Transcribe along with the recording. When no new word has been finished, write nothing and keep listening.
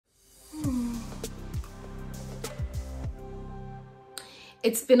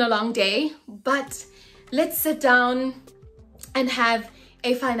It's been a long day, but let's sit down and have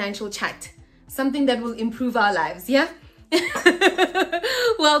a financial chat. Something that will improve our lives, yeah?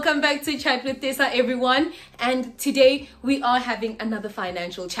 Welcome back to Chat with Tessa, everyone. And today we are having another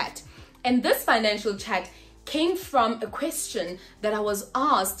financial chat. And this financial chat came from a question that I was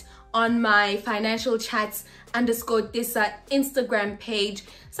asked on my financial chats _Tessa Instagram page.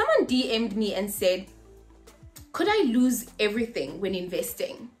 Someone DM'd me and said, could I lose everything when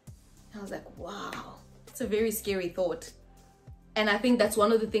investing? I was like, wow, it's a very scary thought. And I think that's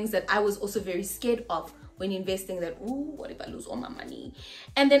one of the things that I was also very scared of when investing, that, ooh, what if I lose all my money?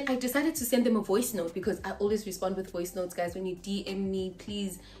 And then I decided to send them a voice note, because I always respond with voice notes, guys. When you DM me,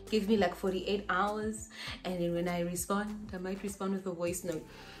 please give me like 48 hours. And then when I respond, I might respond with a voice note.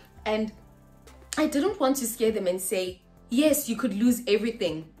 And I didn't want to scare them and say, yes, you could lose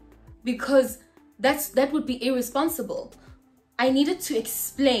everything, because that would be irresponsible. I needed to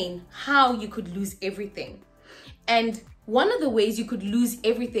explain how you could lose everything. And one of the ways you could lose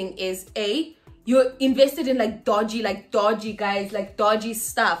everything is you're invested in like dodgy guys, like dodgy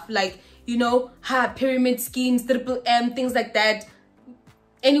stuff, like, you know, pyramid schemes, triple M, things like that.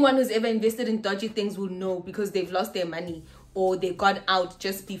 Anyone who's ever invested in dodgy things will know, because they've lost their money or they got out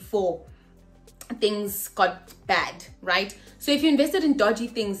just before things got bad, right? So if you invested in dodgy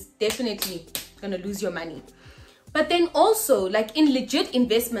things, definitely gonna lose your money. But then also, like in legit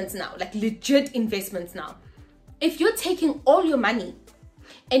investments now, if you're taking all your money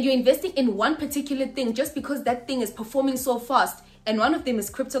and you're investing in one particular thing just because that thing is performing so fast, and one of them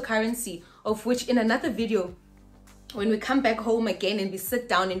is cryptocurrency, of which in another video, when we come back home again and we sit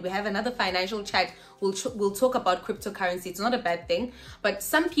down and we have another financial chat, we'll talk about cryptocurrency. It's not a bad thing, but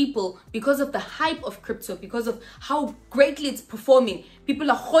some people, because of the hype of crypto, because of how greatly it's performing, people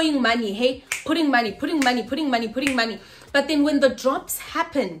are hoying money, hey, putting money. But then when the drops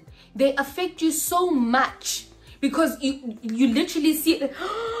happen, they affect you so much, because you literally see it,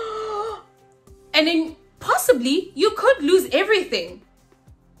 and then possibly you could lose everything,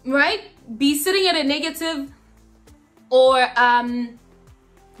 right? Be sitting at a negative, or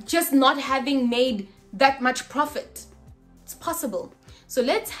just not having made that much profit. It's possible. So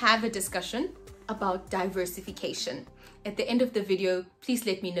let's have a discussion about diversification. At the end of the video, please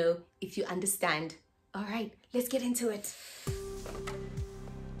let me know if you understand. All right, let's get into it.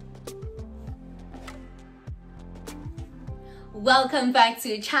 Welcome back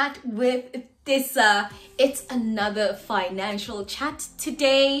to Chat with Tessa. It's another financial chat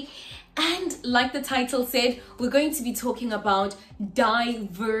today. And like the title said, we're going to be talking about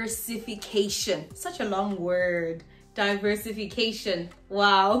diversification. Such a long word, diversification.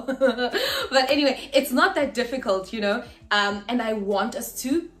 Wow. But anyway, it's not that difficult, you know. And I want us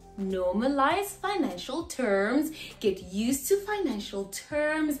to normalize financial terms, get used to financial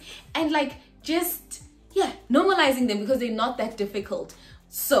terms, and like just, yeah, normalizing them, because they're not that difficult.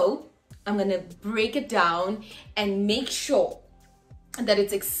 So I'm going to break it down and make sure that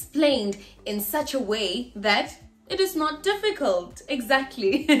it's explained in such a way that it is not difficult.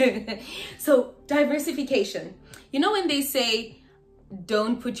 Exactly. So diversification, you know, when they say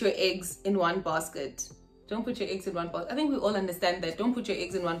don't put your eggs in one basket, don't put your eggs in one basket. I think we all understand that. Don't put your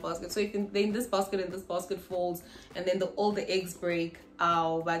eggs in one basket. So if they're in this basket and this basket falls, and then all the eggs break,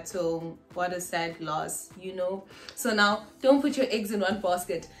 ow, but what a sad loss, you know. So now, don't put your eggs in one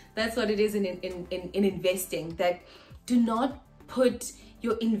basket. That's what it is in investing. That do not put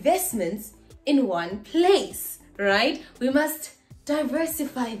your investments in one place, right? We must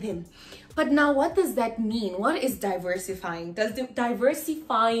diversify them. But now, what does that mean? What is diversifying? Does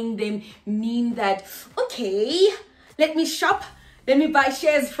diversifying them mean that, okay, let me shop, let me buy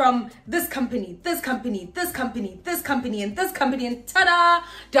shares from this company, this company, this company, this company, and this company, and ta-da,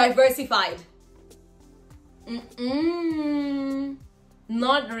 diversified?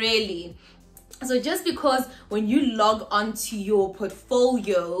 Not really. So just because when you log onto your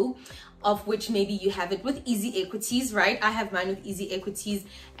portfolio, of which maybe you have it with EasyEquities, right? I have mine with EasyEquities,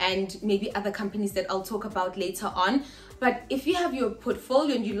 and maybe other companies that I'll talk about later on. But if you have your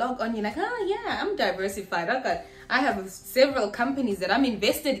portfolio and you log on, you're like, oh yeah, I'm diversified. I have several companies that I'm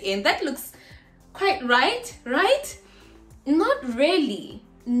invested in. That looks quite right? Not really.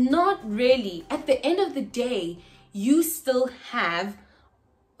 At the end of the day, you still have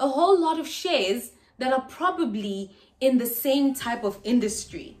a whole lot of shares that are probably in the same type of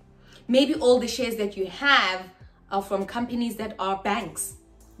industry. Maybe all the shares that you have are from companies that are banks,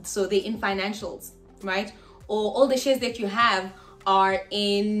 so they're in financials, right? Or all the shares that you have are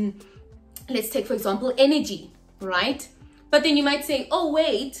in, let's take for example, energy, right? But then you might say, oh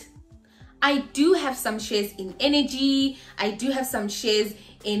wait, I do have some shares in energy. I do have some shares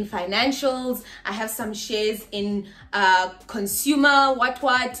in financials. I have some shares in consumer,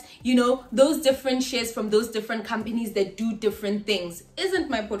 you know, those different shares from those different companies that do different things. Isn't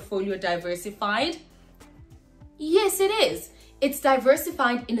my portfolio diversified? Yes, it is. It's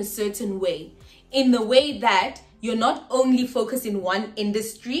diversified in a certain way, in the way that you're not only focused in one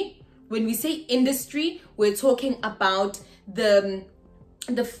industry. When we say industry, we're talking about the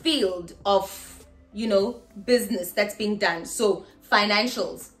field of, you know, business that's being done. So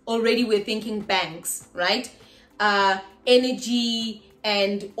financials, already we're thinking banks, right? Energy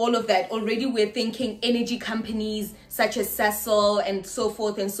and all of that, already we're thinking energy companies such as Sasol and so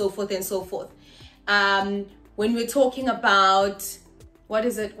forth and so forth and so forth. When we're talking about, what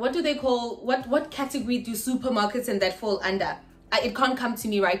do they call, what category do supermarkets and that fall under? It can't come to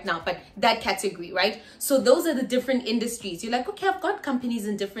me right now, but that category, right? So those are the different industries. You're like, okay, I've got companies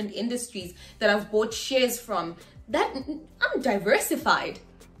in different industries that I've bought shares from. That I'm diversified.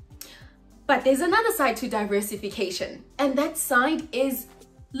 But there's another side to diversification, and that side is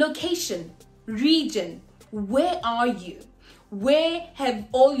location, region. Where are you? Where have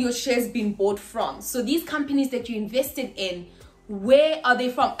all your shares been bought from? So these companies that you invested in, where are they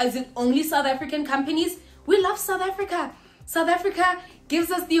from? Is it only South African companies? We love South Africa. South Africa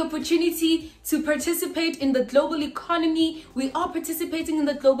gives us the opportunity to participate in the global economy. We are participating in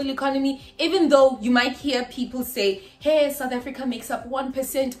the global economy, even though you might hear people say, hey, South Africa makes up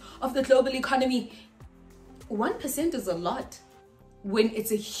 1% of the global economy. 1% is a lot. When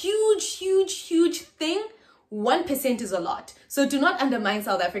it's a huge, huge, huge thing, 1% is a lot. So do not undermine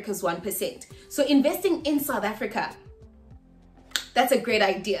South Africa's 1%. So investing in South Africa, that's a great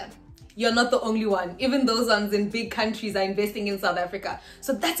idea. You're not the only one. Even those ones in big countries are investing in South Africa.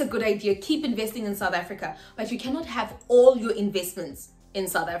 So that's a good idea. Keep investing in South Africa. But you cannot have all your investments in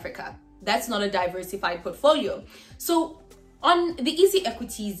South Africa. That's not a diversified portfolio. So on the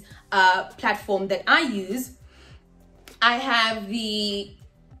EasyEquities platform that I use, I have the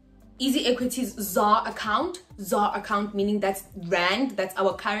EasyEquities ZAR account. ZAR account meaning that's rand, that's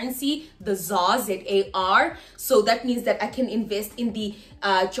our currency, the ZAR, Z-A-R. So that means that I can invest in the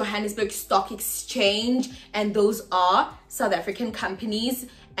Johannesburg Stock Exchange, and those are South African companies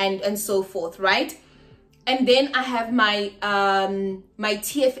and so forth, right? And then I have my my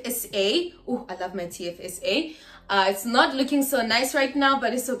TFSA. Oh, I love my TFSA. It's not looking so nice right now,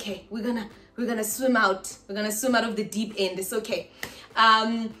 but it's okay. We're gonna swim out. We're gonna swim out of the deep end. It's okay.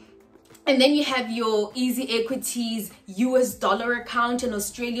 And then you have your EasyEquities US dollar account and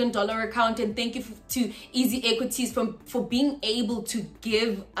Australian dollar account. And thank you to EasyEquities for being able to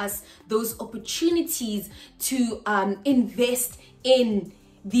give us those opportunities to invest in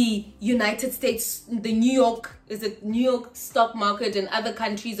the United States, the New York stock market and other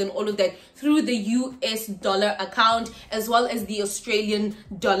countries and all of that through the US dollar account, as well as the Australian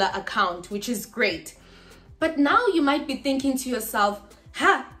dollar account, which is great. But now you might be thinking to yourself,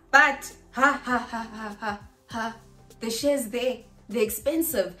 but the shares they're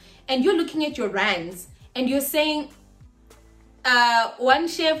expensive, and you're looking at your rands and you're saying, one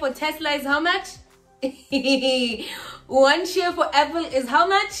share for Tesla is how much? One share for Apple is how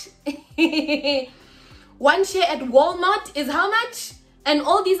much? One share at Walmart is how much? And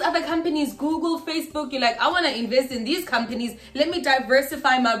all these other companies, Google, Facebook, you're like, I want to invest in these companies. Let me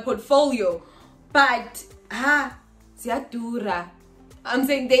diversify my portfolio. But, ziyadura. I'm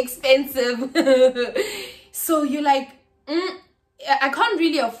saying they're expensive. So you're like, I can't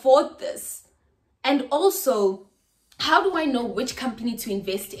really afford this. And also, how do I know which company to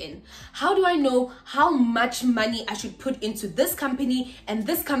invest in? How do I know how much money I should put into this company and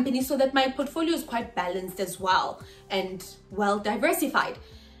this company so that my portfolio is quite balanced as well and well diversified?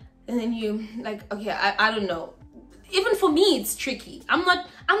 And then you like, okay, I don't know. Even for me, it's tricky. I'm not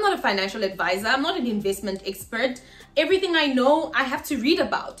a financial advisor. I'm not an investment expert. Everything I know, I have to read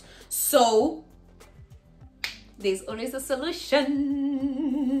about. So there's always a solution.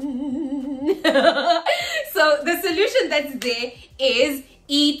 So the solution that's there is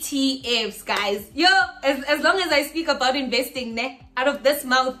ETFs, guys. As long as I speak about investing out of this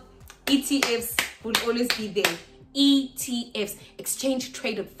mouth, ETFs will always be there. ETFs, exchange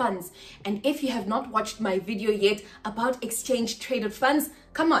traded funds. And if you have not watched my video yet about exchange traded funds,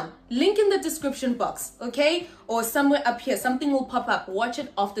 come on, link in the description box, okay? Or somewhere up here, something will pop up. Watch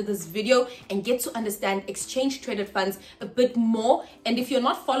it after this video and get to understand exchange traded funds a bit more. And if you're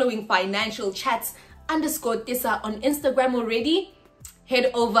not following Financial Chats _Tisa on Instagram already,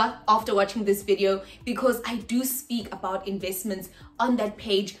 head over after watching this video, because I do speak about investments on that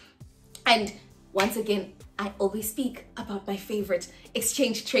page. And once again, I always speak about my favorite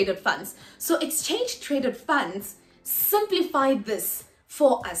exchange traded funds. So exchange traded funds simplify this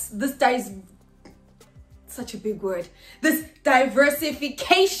for us. This is such a big word. This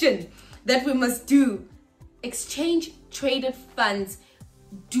diversification that we must do. Exchange traded funds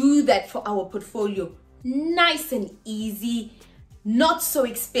do that for our portfolio. Nice and easy, not so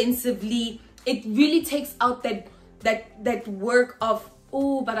expensively. It really takes out that work of,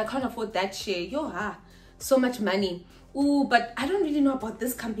 oh, but I can't afford that share. So much money. Oh, but I don't really know about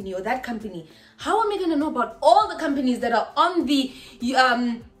this company or that company. How am I going to know about all the companies that are on the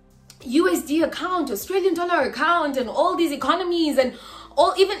USD account, Australian dollar account, and all these economies, and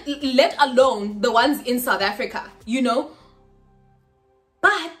all, even let alone the ones in South Africa, you know?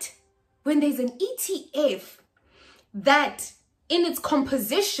 But when there's an ETF that in its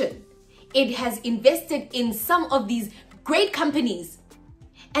composition, it has invested in some of these great companies,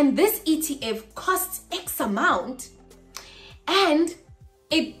 and this ETF costs X amount, and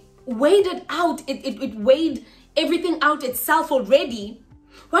it weighed it out, it weighed everything out itself already,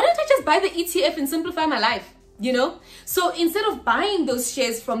 why don't I just buy the ETF and simplify my life, you know? So instead of buying those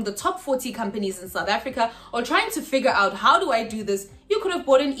shares from the top 40 companies in South Africa or trying to figure out how do I do this, you could have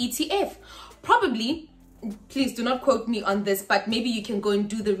bought an ETF. Probably, please do not quote me on this, but maybe you can go and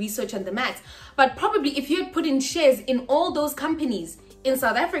do the research and the maths. But probably if you had put in shares in all those companies in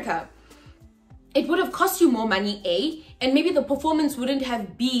South Africa, it would have cost you more money, A, and maybe the performance wouldn't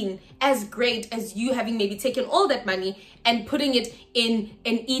have been as great as you having maybe taken all that money and putting it in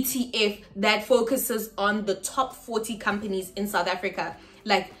an ETF that focuses on the top 40 companies in South Africa,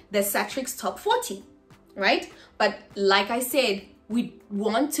 like the Satrix Top 40, right? But like I said, we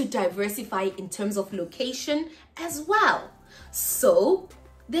want to diversify in terms of location as well. So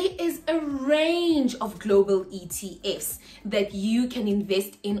there is a range of global ETFs that you can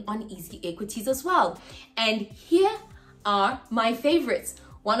invest in on EasyEquities as well. And here are my favorites.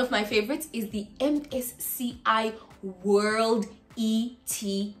 One of my favorites is the MSCI World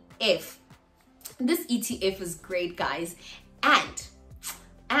ETF. This ETF is great, guys. And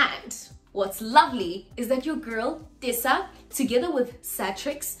what's lovely is that your girl, Tessa, together with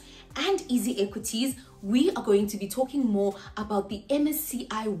Satrix and EasyEquities, we are going to be talking more about the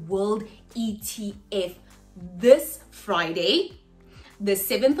MSCI World ETF this Friday, the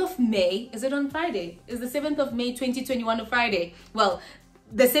 7th of May. Is it on Friday? Is the 7th of May 2021 a Friday? Well,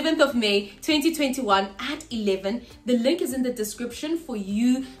 the 7th of May 2021 at 11. The link is in the description for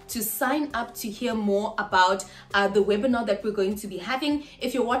you to sign up to hear more about the webinar that we're going to be having.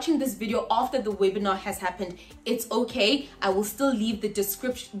 If you're watching this video after the webinar has happened, it's okay. I will still leave the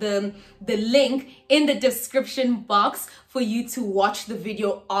description, the link in the description box for you to watch the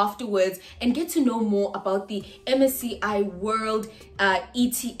video afterwards and get to know more about the MSCI World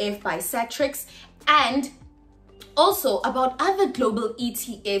ETF by Satrix, and also about other global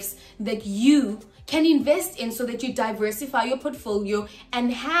ETFs that you can invest in so that you diversify your portfolio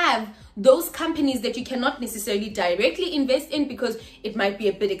and have those companies that you cannot necessarily directly invest in because it might be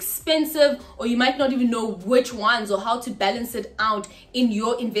a bit expensive, or you might not even know which ones or how to balance it out in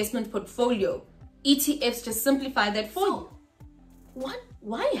your investment portfolio. ETFs just simplify that for you.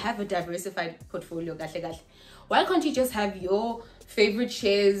 Why have a diversified portfolio? Why can't you just have your favorite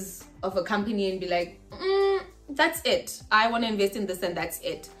shares of a company and be like, that's it. I want to invest in this and that's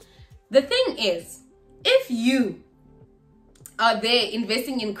it. The thing is, if you are there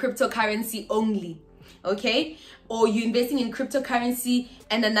investing in cryptocurrency only, okay, or you're investing in cryptocurrency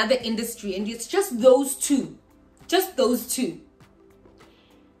and another industry, and it's just those two, the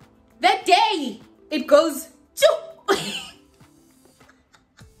day it goes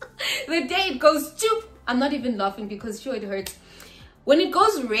the day it goes I'm not even laughing because sure, it hurts. When it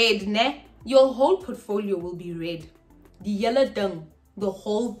goes red, ne, your whole portfolio will be red. The yellow dung, the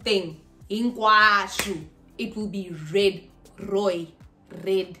whole thing, it will be red,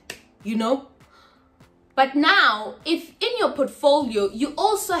 red, you know? But now, if in your portfolio, you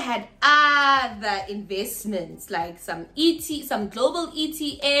also had other investments, like some global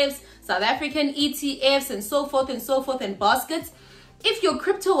ETFs, South African ETFs, and so forth, and baskets, if your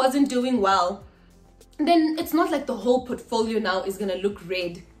crypto wasn't doing well, then it's not like the whole portfolio now is gonna look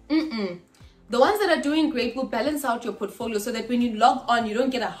red. The ones that are doing great will balance out your portfolio so that when you log on, you don't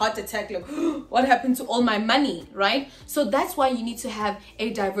get a heart attack like, what happened to all my money, right? So that's why you need to have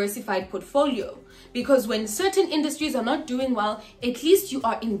a diversified portfolio, because when certain industries are not doing well, at least you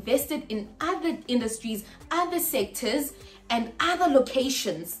are invested in other industries, other sectors, and other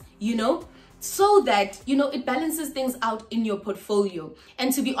locations, you know, so that, you know, it balances things out in your portfolio.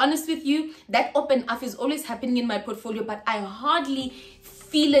 And to be honest with you, that open up is always happening in my portfolio, but I hardly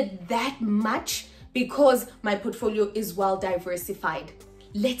feel it that much because my portfolio is well diversified.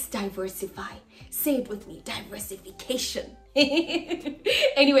 Let's diversify. Say it with me, diversification.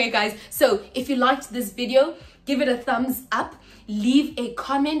 Anyway, guys, so if you liked this video, give it a thumbs up, leave a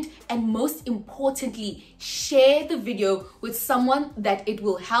comment, and most importantly, share the video with someone that it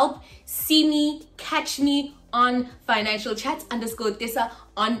will help. See me, catch me on financialchats_Tessa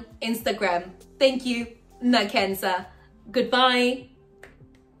on Instagram. Thank you. Na cancer. Goodbye.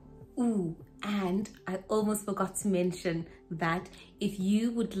 Ooh, and I almost forgot to mention that if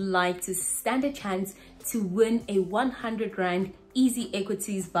you would like to stand a chance to win a 100 Rand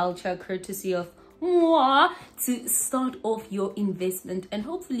EasyEquities voucher courtesy of moi to start off your investment and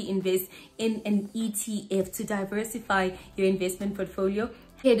hopefully invest in an ETF to diversify your investment portfolio,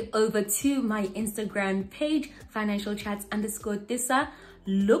 head over to my Instagram page, financialchats_Tessa.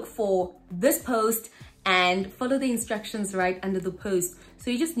 Look for this post and follow the instructions right under the post. So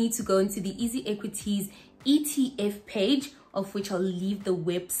you just need to go into the EasyEquities ETF page, of which I'll leave the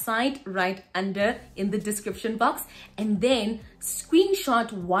website right under in the description box, and then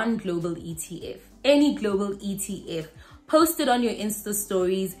screenshot one global ETF, any global ETF, post it on your Insta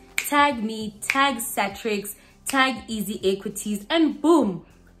stories, tag me, tag Satrix, tag EasyEquities, and boom,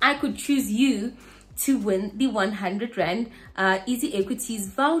 I could choose you to win the 100 Rand EasyEquities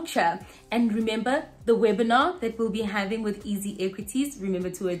voucher. And remember the webinar that we'll be having with EasyEquities, remember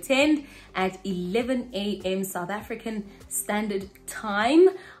to attend at 11 a.m. South African Standard Time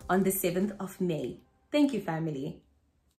on the 7th of May. Thank you, family.